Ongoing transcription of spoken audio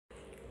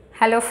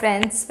Hello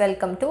friends,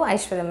 welcome to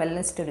Aishwarya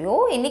Wellness Studio.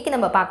 இன்னைக்கு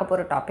நம்ம பார்க்க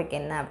போற டாபிக்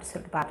என்ன அப்படி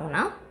சொல்லிட்டு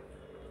பார்த்தோம்னா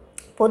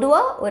பொதுவா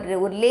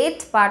ஒரு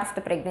late part of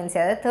the pregnancy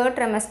அதாவது தேர்ட்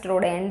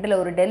ட்ரைமஸ்டரோட எண்டில்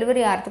ஒரு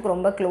டெலிவரி ஆகிறதுக்கு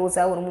ரொம்ப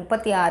க்ளோஸாக ஒரு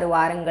 36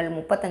 வாரங்கள்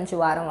 35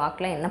 வாரம்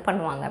வாக்கில் என்ன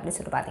பண்ணுவாங்க அப்படின்னு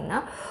சொல்லிட்டு பார்த்தீங்கன்னா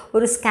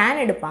ஒரு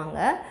ஸ்கேன் எடுப்பாங்க.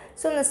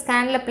 ஸோ இந்த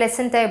ஸ்கேனில்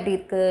பிளசண்டா எப்படி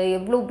இருக்குது,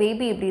 எவ்வளோ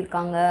பேபி எப்படி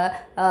இருக்காங்க,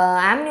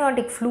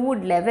 ஆம்னியாட்டிக்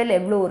ஃப்ளூயிட் லெவல்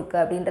எவ்வளோ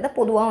இருக்குது அப்படின்றத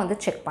பொதுவாக வந்து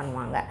செக்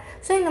பண்ணுவாங்க.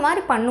 ஸோ இந்த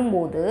மாதிரி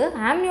பண்ணும்போது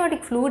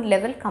ஆம்னியாட்டிக் ஃப்ளூயிட்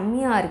லெவல்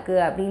கம்மியாக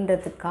இருக்குது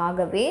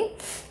அப்படின்றதுக்காகவே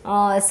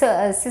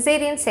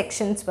சிசேரியன்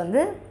செக்ஷன்ஸ்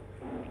வந்து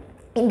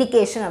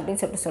இண்டிகேஷன்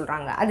அப்படின்னு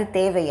சொல்கிறாங்க. அது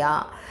தேவையா,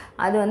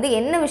 அது வந்து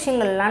என்ன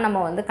விஷயங்கள்லாம் நம்ம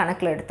வந்து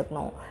கணக்கில்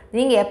எடுத்துக்கணும்,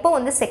 நீங்கள் எப்போ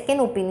வந்து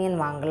செகண்ட் ஒப்பீனியன்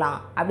வாங்கலாம்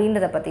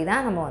அப்படின்றத பற்றி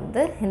தான் நம்ம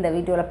வந்து இந்த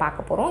வீடியோவில்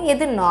பார்க்க போகிறோம்.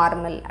 எது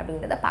நார்மல்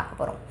அப்படின்றத பார்க்க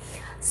போகிறோம்.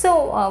 ஸோ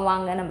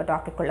வாங்க நம்ம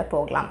டாபிக்குள்ளே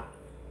போகலாம்.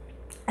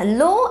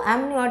 லோ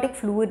ஆம்னியாட்டிக்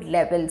ஃப்ளூயிட்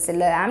லெவல்ஸ்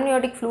இல்லை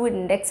ஆம்னியாட்டிக் ஃப்ளூயிட்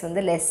இண்டெக்ஸ்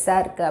வந்து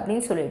லெஸ்ஸாக இருக்குது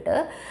அப்படின்னு சொல்லிட்டு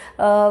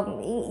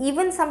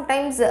ஈவன்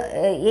சம்டைம்ஸ்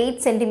 8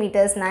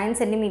 சென்டிமீட்டர்ஸ் 9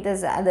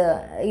 சென்டிமீட்டர்ஸ் அது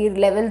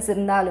லெவல்ஸ்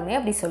இருந்தாலுமே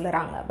அப்படி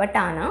சொல்கிறாங்க. பட்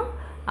ஆனால்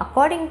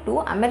according to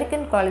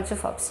American college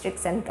of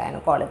obstetrics and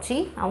gynaecology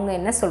அவங்க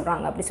என்ன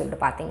சொல்கிறாங்க அப்படி சொல்லிட்டு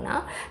பார்த்தீங்கன்னா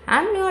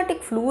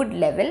ஆம்னியாட்டிக் ஃப்ளூயிட்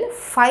லெவல்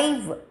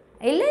 5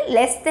 இல்லை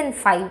லெஸ் தென்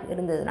 5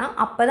 இருந்ததுன்னா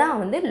அப்போ தான்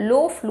வந்து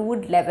லோ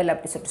ஃப்ளூயிட் லெவல்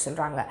அப்படி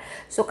சொல்கிறாங்க.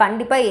 ஸோ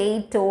கண்டிப்பாக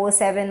 8ஓ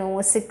 7ஓ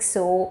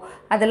 6ஓ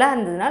அதெல்லாம்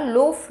இருந்ததுன்னா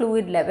லோ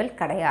ஃப்ளூயிட் லெவல்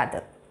கிடையாது.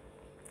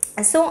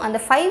 ஸோ அந்த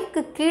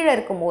 5க்கு கீழே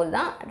இருக்கும்போது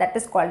தான் that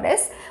is called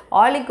as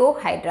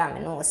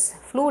ஆலிகோஹைட்ராமினோஸ்,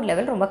 fluid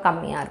level ரொம்ப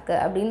கம்மியாக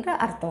இருக்குது அப்படின்ற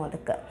அர்த்தம்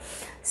அதுக்கு.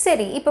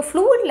 சரி, இப்போ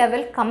ஃப்ளூயிட்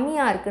லெவல்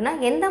கம்மியாக இருக்குன்னா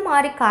எந்த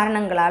மாதிரி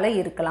காரணங்களால்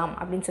இருக்கலாம்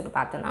அப்படின்னு சொல்லி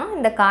பார்த்தோன்னா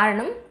இந்த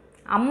காரணம்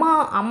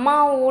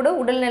அம்மாவோட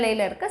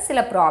உடல்நிலையில் இருக்க சில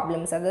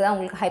ப்ராப்ளம்ஸ், அதாவது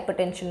அவங்களுக்கு ஹைப்பர்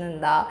டென்ஷன்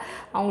இருந்தால்,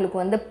 அவங்களுக்கு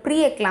வந்து ப்ரீ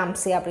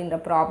எக்லாம்சி அப்படின்ற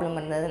ப்ராப்ளம்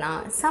இருந்ததுன்னா,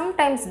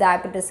 சம்டைம்ஸ்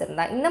டயபெட்டிஸ்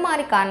இருந்தால், இந்த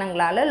மாதிரி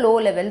காரணங்களால் லோ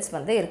லெவல்ஸ்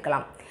வந்து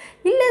இருக்கலாம்.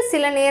 இல்லை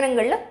சில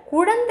நேரங்களில்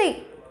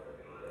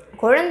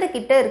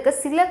குழந்தைக்கிட்ட இருக்க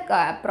சில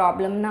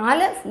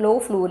ப்ராப்ளம்னால லோ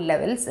ஃப்ளூயிட்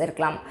லெவல்ஸ்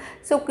இருக்கலாம்.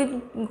 ஸோ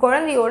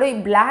குழந்தையோட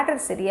பிளாடர்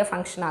சரியாக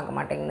ஃபங்க்ஷன் ஆக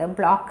மாட்டேங்குது,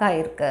 பிளாக்காக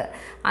இருக்குது,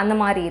 அந்த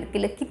மாதிரி இருக்குது.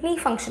 இல்லை கிட்னி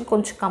ஃபங்க்ஷன்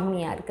கொஞ்சம்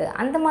கம்மியாக இருக்குது,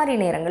 அந்த மாதிரி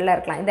நேரங்களில்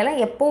இருக்கலாம்.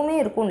 இதெல்லாம் எப்போவுமே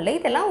இருக்கும் இல்லை,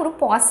 இதெல்லாம் ஒரு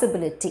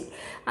பாசிபிலிட்டி.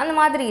 அந்த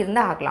மாதிரி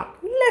இருந்தால் ஆகலாம்.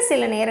 இல்லை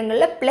சில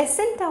நேரங்களில்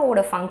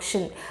பிளசண்டாவோட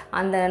ஃபங்க்ஷன்,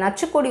 அந்த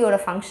நச்சுக்கொடியோட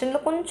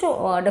ஃபங்க்ஷனில் கொஞ்சம்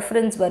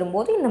டிஃப்ரென்ஸ்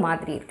வரும்போது இந்த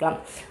மாதிரி இருக்கலாம்.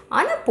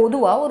 ஆனால்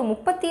பொதுவாக ஒரு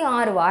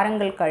 36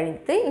 வாரங்கள்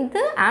கழித்து இந்த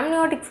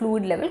ஆம்னியாட்டிக்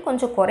ஃப்ளூயிட் லெவல்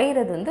கொஞ்சம்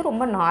குறையிறது வந்து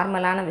ரொம்ப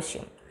நார்மலான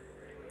விஷயம்.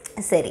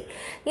 சரி,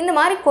 இந்த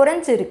மாதிரி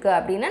குறைஞ்சிருக்கு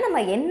அப்படின்னா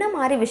நம்ம என்ன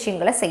மாதிரி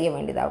விஷயங்களை செய்ய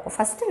வேண்டியதாக இருக்கும்?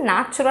 ஃபஸ்ட்டு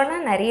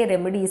நேச்சுரலாக நிறைய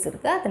ரெமெடிஸ்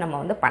இருக்குது, அது நம்ம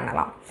வந்து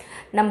பண்ணலாம்.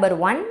 நம்பர்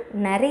 1,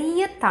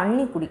 நிறைய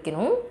தண்ணி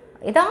குடிக்கணும்.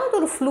 ஏதாவது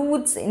ஒரு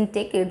ஃப்ளூயிட்ஸ்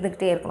இன்டேக்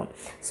எடுத்துக்கிட்டே இருக்கணும்.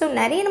 ஸோ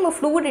நிறைய நம்ம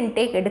ஃப்ளூயிட்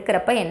இன்டேக்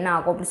எடுக்கிறப்ப என்ன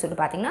ஆகும் அப்படின்னு சொல்லி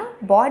பார்த்திங்கன்னா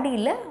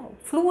பாடியில்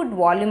ஃப்ளூயிட்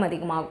வால்யூம்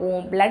அதிகமாகும்,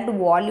 பிளட்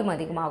வால்யூம்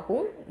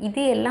அதிகமாகும்.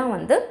 இது எல்லாம்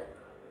வந்து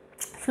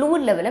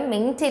ஃப்ளூயிட் லெவலை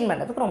மெயின்டைன்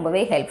பண்ணுறதுக்கு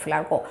ரொம்பவே ஹெல்ப்ஃபுல்லாக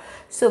இருக்கும்.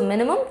 So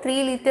minimum 3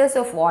 liters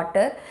of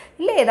water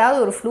இல்லை ஏதாவது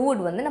ஒரு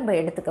ஃப்ளூயிட் வந்து நம்ம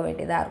எடுத்துக்க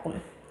வேண்டியதாக இருக்கும்.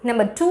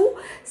 நம்பர் 2,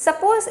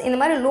 சப்போஸ் இந்த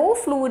மாதிரி லோ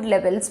ஃப்ளூயிட்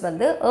லெவல்ஸ்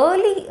வந்து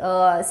early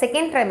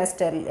second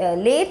trimester,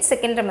 late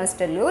second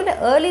ட்ரைமஸ்டர்லையோ இல்லை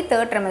ஏர்லி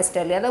தேர்ட்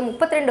ட்ரைமஸ்டர்லையோ, அதாவது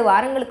 32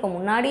 வாரங்களுக்கு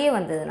முன்னாடியே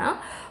வந்ததுன்னா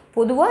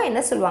பொதுவாக என்ன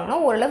சொல்லுவாங்கன்னா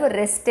ஓரளவு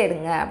ரெஸ்ட்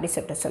எடுங்க அப்படி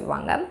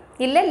சொல்லுவாங்க.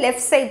 இல்லை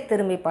லெஃப்ட் சைட்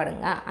திரும்பி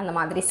படுங்க அந்த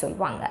மாதிரி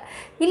சொல்லுவாங்க.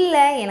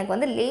 இல்லை எனக்கு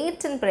வந்து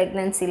லேட் இன்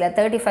ப்ரெக்னன்சியில்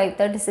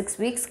 35-36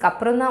 வீக்ஸ்க்கு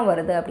அப்புறம் தான்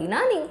வருது அப்படின்னா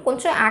நீங்கள்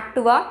கொஞ்சம்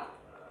ஆக்டிவாக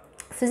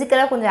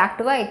ஃபிசிக்கலாக கொஞ்சம்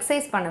ஆக்டிவாக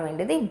எக்ஸசைஸ் பண்ண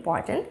வேண்டியது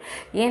இம்பார்ட்டண்ட்.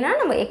 ஏன்னா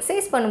நம்ம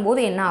எக்ஸசைஸ் பண்ணும்போது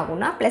என்ன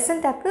ஆகும்னா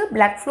பிளசண்டாக்கு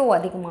பிளட் ஃப்ளோ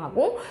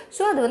அதிகமாகும்.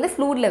 ஸோ அது வந்து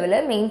ஃப்ளூயிட் லெவலை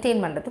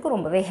மெயின்டைன் பண்ணுறதுக்கு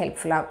ரொம்பவே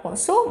ஹெல்ப்ஃபுல்லாக இருக்கும்.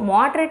 ஸோ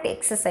மாட்ரேட்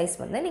எக்ஸசைஸ்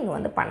வந்து நீங்கள்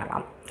வந்து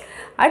பண்ணலாம்.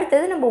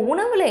 அடுத்தது நம்ம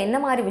உணவில் என்ன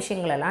மாதிரி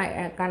விஷயங்களெல்லாம்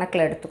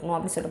கணக்கில் எடுத்துக்கணும்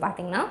அப்படின்னு சொல்லிட்டு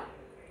பார்த்திங்கன்னா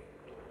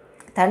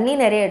தண்ணி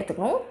நிறைய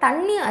எடுத்துக்கணும்.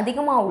 தண்ணி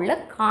அதிகமாக உள்ள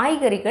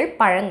காய்கறிகள்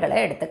பழங்களை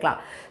எடுத்துக்கலாம்.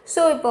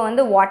 ஸோ இப்போ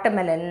வந்து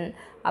வாட்டர்மெலன்,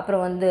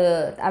 அப்புறம் வந்து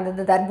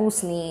அதாவது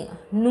தர்பூசணி,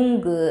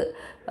 நுங்கு,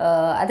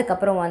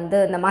 அதுக்கப்புறம் வந்து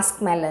இந்த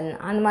மஸ்க் மெலன்,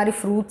 அந்த மாதிரி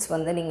ஃப்ரூட்ஸ்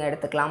வந்து நீங்கள்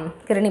எடுத்துக்கலாம்.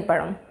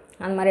 கிருணிப்பழம்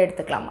அந்த மாதிரி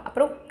எடுத்துக்கலாம்.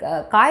 அப்புறம்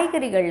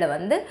காய்கறிகளில்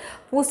வந்து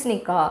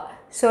பூசணிக்காய்,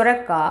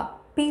 சுரக்காய்,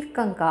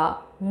 பீர்க்கங்காய்,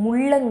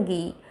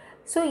 முள்ளங்கி,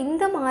 ஸோ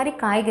இந்த மாதிரி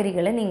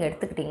காய்கறிகளை நீங்கள்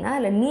எடுத்துக்கிட்டிங்கன்னா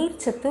அதில்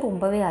நீர்ச்சத்து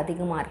ரொம்பவே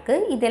அதிகமாக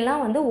இருக்குது.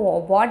 இதெல்லாம் வந்து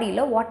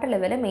பாடியில் வாட்டர்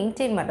லெவலை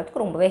மெயின்டைன்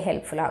பண்ணுறதுக்கு ரொம்பவே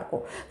ஹெல்ப்ஃபுல்லாக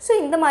இருக்கும். ஸோ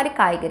இந்த மாதிரி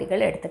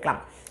காய்கறிகள்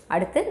எடுத்துக்கலாம்.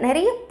 அடுத்து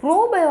நிறைய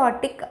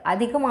ப்ரோபயோட்டிக்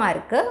அதிகமாக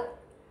இருக்குது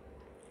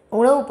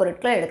உணவுப்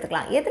பொருட்களை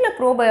எடுத்துக்கலாம். எதில்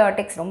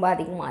ப்ரோபயோட்டிக்ஸ் ரொம்ப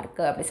அதிகமாக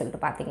இருக்குது அப்படி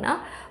சொல்லிட்டு பார்த்திங்கன்னா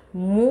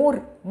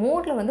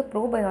மோரில் வந்து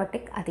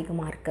ப்ரோபயோட்டிக்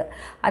அதிகமாக இருக்குது.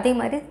 அதே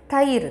மாதிரி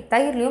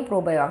தயிர்லேயும்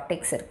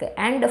ப்ரோபயோட்டிக்ஸ் இருக்குது.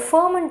 அண்ட்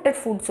ஃபர்மெண்டட்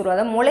ஃபுட்ஸ்,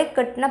 அதாவது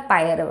முளைக்கட்டின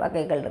பயறு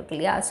வகைகள் இருக்குது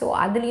இல்லையா, ஸோ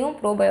அதுலேயும்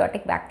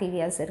ப்ரோபயோட்டிக்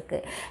பாக்டீரியாஸ்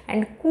இருக்குது.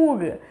 அண்ட்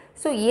கூழ்,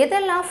 ஸோ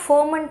எதெல்லாம்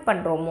ஃபர்மெண்ட்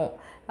பண்ணுறோமோ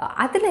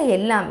அதில்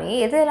எல்லாமே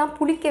எதெல்லாம்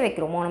புளிக்க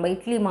வைக்கிறோமோ, நம்ம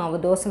இட்லி மாவு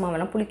தோசை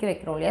மாவெல்லாம் புளிக்க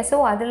வைக்கிறோம் இல்லையா, ஸோ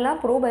அதெல்லாம்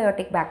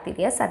ப்ரோபயோட்டிக்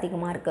பாக்டீரியாஸ்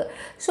அதிகமாக இருக்குது.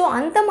 ஸோ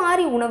அந்த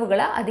மாதிரி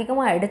உணவுகளை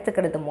அதிகமாக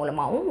எடுத்துக்கிறது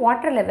மூலமாகவும்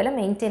வாட்டர் லெவலை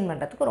மெயின்டைன்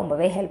பண்ணுறதுக்கு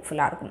ரொம்பவே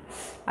ஹெல்ப்ஃபுல்லாக இருக்கும்.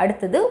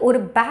 அடுத்தது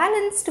ஒரு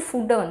பேலன்ஸ்டு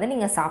ஃபுட்டை வந்து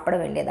நீங்கள் சாப்பிட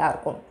வேண்டியதாக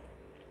இருக்கும்.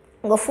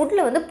 உங்கள்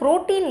ஃபுட்டில் வந்து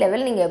ப்ரோட்டீன்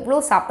லெவல் நீங்கள் எவ்வளோ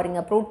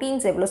சாப்பிட்றீங்க,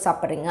 ப்ரோட்டீன்ஸ் எவ்வளோ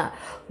சாப்பிட்றீங்க,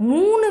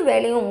 3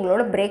 வேளையும்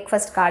உங்களோட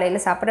பிரேக்ஃபாஸ்ட்,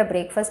 காலையில் சாப்பிட்ற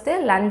பிரேக்ஃபாஸ்ட்டு,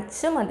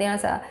 லன்ச்சு, மத்தியானம்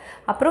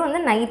அப்புறம் வந்து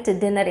நைட்டு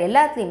டின்னர்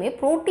எல்லாத்துலேயுமே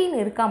ப்ரோட்டீன்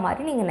இருக்கா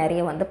மாதிரி நீங்கள்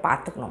நிறைய வந்து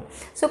பார்த்துக்கணும்.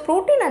 ஸோ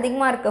ப்ரோட்டீன்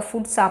அதிகமாக இருக்க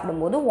ஃபுட்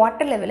சாப்பிடும்போது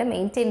வாட்டர் லெவலை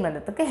மெயின்டைன்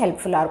பண்ணுறதுக்கு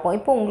ஹெல்ப்ஃபுல்லாக இருக்கும்.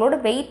 இப்போ உங்களோட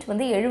வெயிட்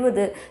வந்து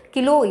 70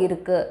 கிலோ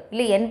இருக்குது,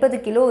 இல்லை 80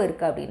 கிலோ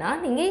இருக்குது அப்படின்னா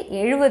நீங்கள்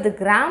 70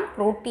 கிராம்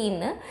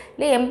ப்ரோட்டீன்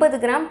இல்லை 80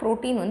 கிராம்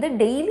ப்ரோட்டீன் வந்து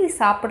டெய்லி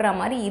சாப்பிட்ற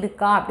மாதிரி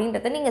இருக்கா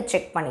அப்படின்றத நீங்கள்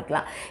செக்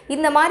பண்ணிக்கலாம்.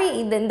 இந்த மாதிரி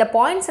இந்த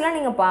பாயிண்ட்ஸ்லாம்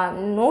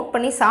நீங்கள் நோட்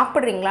பண்ணி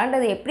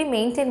சாப்பிட்றீங்களான்றது எப்படி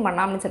மெயின்டைன்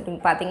பண்ணாமல்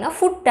சொல்லிட்டு பார்த்தீங்கன்னா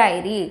ஃபுட்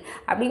டைரி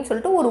அப்படின்னு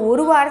சொல்லிட்டு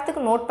ஒரு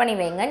வாரத்துக்கு நோட் பண்ணி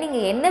வைங்க. நீங்கள்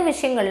என்ன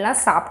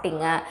விஷயங்கள்லாம்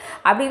சாப்பிட்டீங்க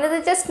அப்படின்றத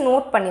ஜஸ்ட்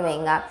நோட் பண்ணி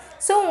வைங்க.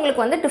 ஸோ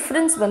உங்களுக்கு வந்து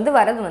டிஃப்ரென்ஸ் வந்து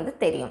வரது வந்து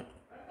தெரியும்.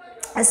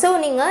 ஸோ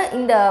நீங்கள்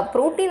இந்த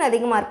ப்ரோட்டீன்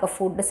அதிகமாக இருக்க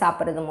ஃபுட்டு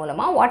சாப்பிட்றது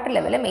மூலமாக வாட்டர்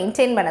லெவலை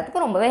மெயின்டைன்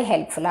பண்ணுறதுக்கு ரொம்பவே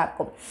ஹெல்ப்ஃபுல்லாக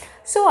இருக்கும்.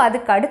 ஸோ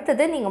அதுக்கு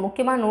அடுத்தது நீங்கள்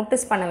முக்கியமாக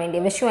நோட்டீஸ் பண்ண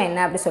வேண்டிய விஷயம்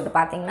என்ன அப்படின்னு சொல்லிட்டு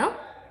பார்த்தீங்கன்னா,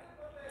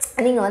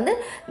 நீங்கள் வந்து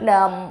இந்த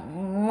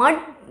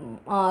மட்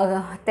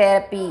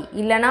தெரப்பி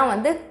இல்லைனா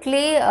வந்து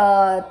க்ளே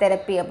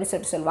தெரப்பி அப்படி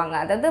சொல்லுவாங்க.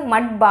 அதாவது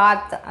மட்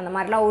பாத் அந்த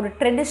மாதிரிலாம் ஒரு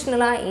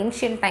ட்ரெடிஷ்னலாக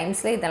ஏன்ஷியன்ட்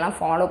டைம்ஸில் இதெல்லாம்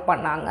ஃபாலோ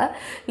பண்ணாங்க.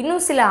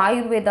 இன்னும் சில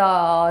ஆயுர்வேதா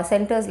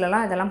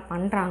சென்டர்ஸ்லலாம் இதெல்லாம்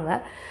பண்ணுறாங்க.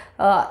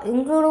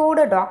 உங்களோட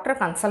டாக்டரை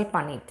கன்சல்ட்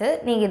பண்ணிவிட்டு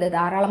நீங்கள் இதை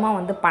தாராளமாக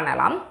வந்து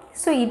பண்ணலாம்.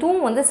 ஸோ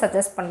இதுவும் வந்து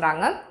சஜஸ்ட்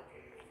பண்ணுறாங்க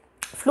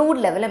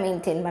ஃப்ளூயிட் லெவலை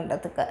மெயின்டைன்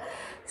பண்ணுறதுக்கு.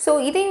 ஸோ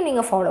இதையும்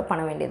நீங்கள் ஃபாலோ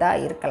பண்ண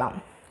வேண்டியதாக இருக்கலாம்.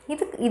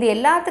 இது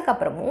எல்லாத்துக்கு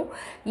அப்புறமும்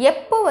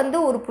எப்போ வந்து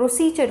ஒரு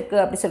ப்ரொசீஜருக்கு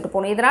அப்படி சொல்லிட்டு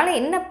போகணும், இதனால்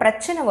என்ன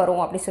பிரச்சனை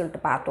வரும் அப்படி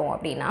சொல்லிட்டு பார்த்தோம்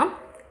அப்படின்னா,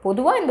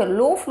 பொதுவாக இந்த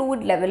லோ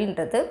ஃப்ளூயிட்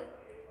லெவல்ன்றது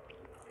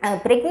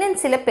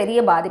ப்ரெக்னென்சியில் பெரிய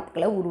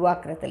பாதிப்புகளை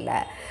உருவாக்குறது இல்லை.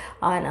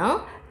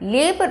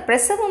 ஆனால்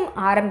பிரசவம்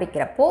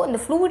ஆரம்பிக்கிறப்போ இந்த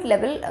ஃப்ளூயிட்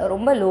லெவல்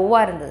ரொம்ப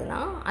லோவாக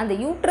இருந்ததுன்னா அந்த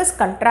யூட்ரஸ்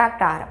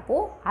கண்ட்ராக்ட் ஆகிறப்போ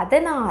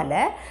அதனால்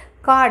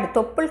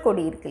தொப்புள்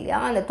கொடி இருக்கு இல்லையா,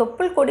 அந்த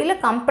தொப்புள் கொடியில்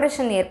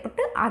கம்ப்ரெஷன்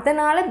ஏற்பட்டு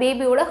அதனால்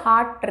பேபியோட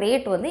ஹார்ட்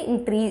ரேட் வந்து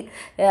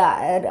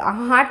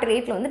ஹார்ட்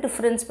ரேட்டில் வந்து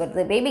டிஃப்ரென்ஸ்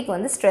வருது, பேபிக்கு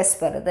வந்து ஸ்ட்ரெஸ்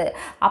வருது.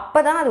 அப்போ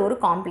தான் அது ஒரு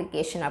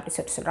காம்ப்ளிகேஷன் அப்படி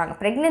சொல்கிறாங்க.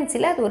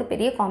 ப்ரெக்னென்சியில் அது ஒரு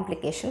பெரிய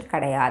காம்ப்ளிகேஷன்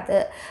கிடையாது,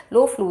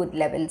 லோ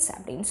ஃப்ளூயிட் லெவல்ஸ்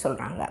அப்படின்னு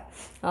சொல்கிறாங்க.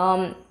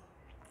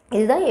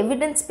 இதுதான்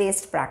எவிடன்ஸ்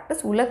பேஸ்ட் ப்ராக்டிஸ்.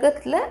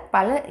 உலகத்தில்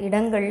பல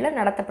இடங்களில்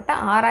நடத்தப்பட்ட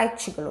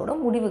ஆராய்ச்சிகளோட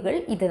முடிவுகள்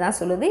இது தான்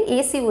சொல்லுது.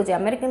 ACOG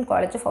American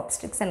college of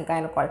ஆப்ஸ்டிக்ஸ் and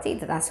gynaecology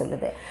இது தான்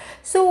சொல்லுது.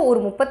 ஸோ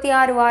ஒரு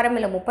 36 வாரம்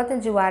இல்லை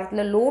 35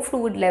 வாரத்தில் லோ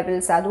ஃப்ளூயிட்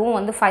லெவல்ஸ், அதுவும்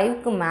வந்து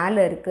 5க்கு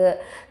மேலே இருக்குது,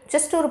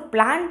 ஜஸ்ட் ஒரு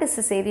பிளான்ட்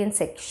சிசேரியன்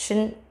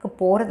செக்ஷனுக்கு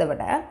போகிறத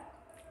விட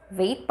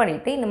வெயிட்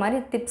பண்ணிவிட்டு இந்த மாதிரி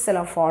டிப்ஸ்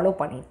எல்லாம் ஃபாலோ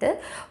பண்ணிவிட்டு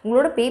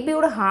உங்களோட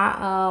பேபியோட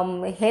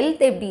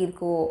ஹெல்த் எப்படி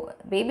இருக்கோ,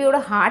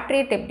 பேபியோட ஹார்ட்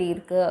ரேட் எப்படி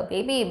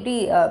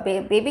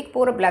இருக்குது, பேபிக்கு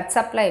போகிற பிளட்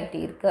சப்ளை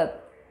எப்படி இருக்குது,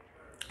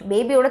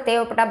 பேபியோட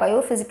தேவைப்பட்ட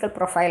பயோஃபிசிக்கல்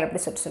ப்ரொஃபைல்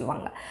அப்படி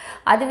சொல்லுவாங்க,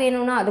 அது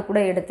வேணும்னா அது கூட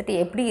எடுத்துகிட்டு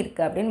எப்படி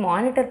இருக்குது அப்படின்னு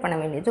மானிட்டர் பண்ண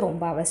வேண்டியது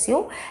ரொம்ப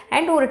அவசியம்.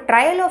 அண்ட் ஒரு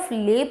ட்ரையல் ஆஃப்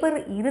லேபர்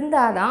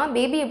இருந்தால் தான்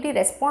பேபி எப்படி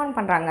ரெஸ்பாண்ட்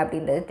பண்ணுறாங்க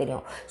அப்படின்றது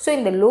தெரியும். ஸோ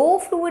இந்த லோ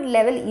ஃப்ளூயிட்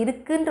லெவல்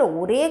இருக்குன்ற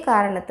ஒரே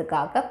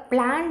காரணத்துக்காக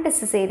பிளான்ட்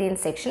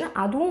சிசேரியன் செக்ஷன்,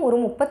 அதுவும் ஒரு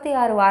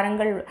 36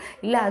 வாரங்கள்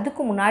இல்லை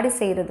அதுக்கு முன்னாடி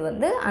செய்கிறது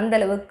வந்து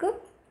அந்தளவுக்கு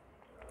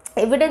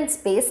எவிடன்ஸ்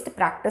பேஸ்ட்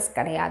ப்ராக்டிஸ்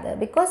கிடையாது.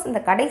 பிகாஸ் இந்த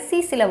கடைசி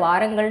சில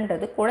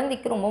வாரங்கள்ன்றது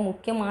குழந்தைக்கு ரொம்ப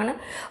முக்கியமான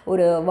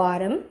ஒரு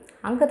வாரம்.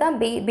 அங்கே தான்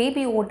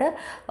பேபியோட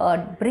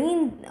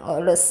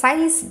பிரெயினோட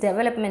சைஸ்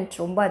டெவலப்மெண்ட்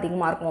ரொம்ப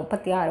அதிகமாக இருக்கும்.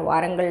 36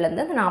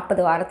 வாரங்கள்லேருந்து அந்த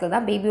 40 வாரத்தில்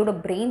தான் பேபியோட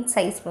பிரெயின்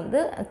சைஸ்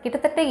வந்து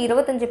கிட்டத்தட்ட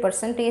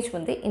 25%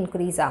 வந்து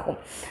இன்க்ரீஸ்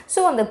ஆகும்.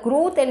 ஸோ அந்த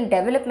க்ரோத் அண்ட்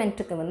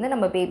டெவலப்மெண்ட்டுக்கு வந்து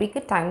நம்ம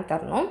பேபிக்கு டைம்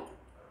தரணும்.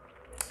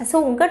 ஸோ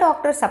உங்கள்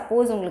டாக்டர்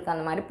சப்போஸ் உங்களுக்கு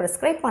அந்த மாதிரி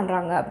ப்ரிஸ்கிரைப்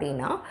பண்ணுறாங்க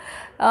அப்படின்னா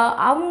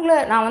அவங்கள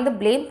நான் வந்து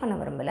ப்ளேம் பண்ண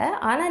விரும்பலை.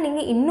 ஆனால்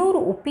நீங்கள் இன்னொரு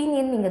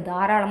ஒப்பீனியன் நீங்கள்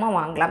தாராளமாக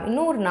வாங்கலாம்.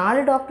 இன்னும் ஒரு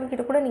 4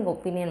 டாக்டர்கிட்ட கூட நீங்கள்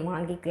ஒப்பீனியன்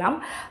வாங்கிக்கலாம்.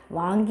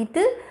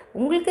 வாங்கிட்டு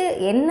உங்களுக்கு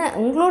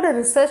உங்களோட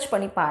ரிசர்ச்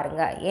பண்ணி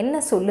பாருங்கள்,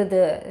 என்ன சொல்லுது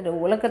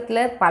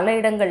உலகத்தில் பல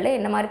இடங்களில்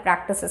என்ன மாதிரி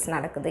ப்ராக்டிசஸ்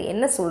நடக்குது,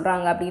 என்ன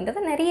சொல்கிறாங்க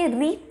அப்படின்றத நிறைய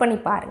ரீட் பண்ணி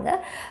பாருங்கள்.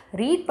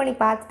 ரீட் பண்ணி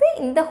பார்த்துட்டு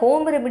இந்த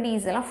ஹோம்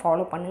ரெமிடிஸ் எல்லாம்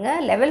ஃபாலோ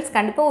பண்ணுங்கள். லெவல்ஸ்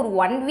கண்டிப்பாக ஒரு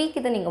 1 வீக்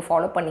இதை நீங்கள்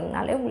ஃபாலோ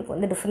பண்ணிங்கனாலே உங்களுக்கு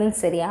வந்து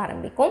டிஃப்ரென்ஸ் தெரிய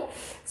ஆரம்பிக்கும்.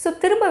 ஸோ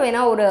திரும்ப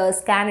வேணால் ஒரு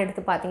ஸ்கேன்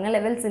எடுத்து பார்த்தீங்கன்னா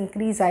லெவல்ஸ்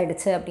இன்க்ரீஸ்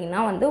ஆகிடுச்சு அப்படின்னா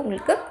வந்து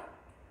உங்களுக்கு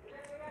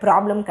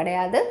ப்ராப்ளம்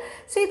கிடையாது.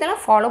 ஸோ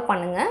இதெல்லாம் ஃபாலோ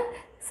பண்ணுங்கள்.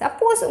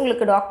 சப்போஸ்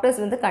உங்களுக்கு டாக்டர்ஸ்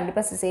வந்து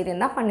கண்டிப்பாக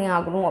சிசேரியன் தான் பண்ணி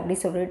ஆகணும் அப்படி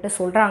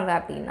சொல்கிறாங்க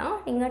அப்படின்னா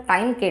நீங்கள்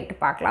டைம் கேட்டு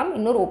பார்க்கலாம்,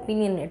 இன்னொரு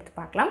ஒப்பீனியன் எடுத்து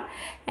பார்க்கலாம்.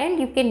 And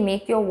you can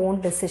make your own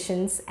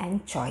decisions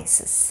and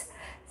choices.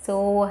 So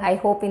I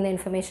hope இந்த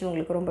இன்ஃபர்மேஷன்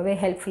உங்களுக்கு ரொம்பவே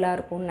ஹெல்ப்ஃபுல்லாக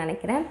இருக்கும்னு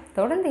நினைக்கிறேன்.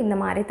 தொடர்ந்து இந்த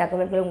மாதிரி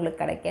தகவல்கள்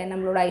உங்களுக்கு கிடைக்க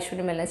நம்மளோட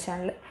ஐஸ்வர்யம் வெல்னஸ்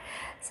சேனல்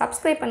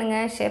சப்ஸ்கிரைப்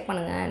பண்ணுங்கள், ஷேர்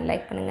பண்ணுங்கள்,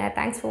 லைக் பண்ணுங்கள்.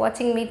 தேங்க்ஸ் ஃபார்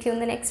வாட்சிங். Meet you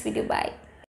in the next video. Bye.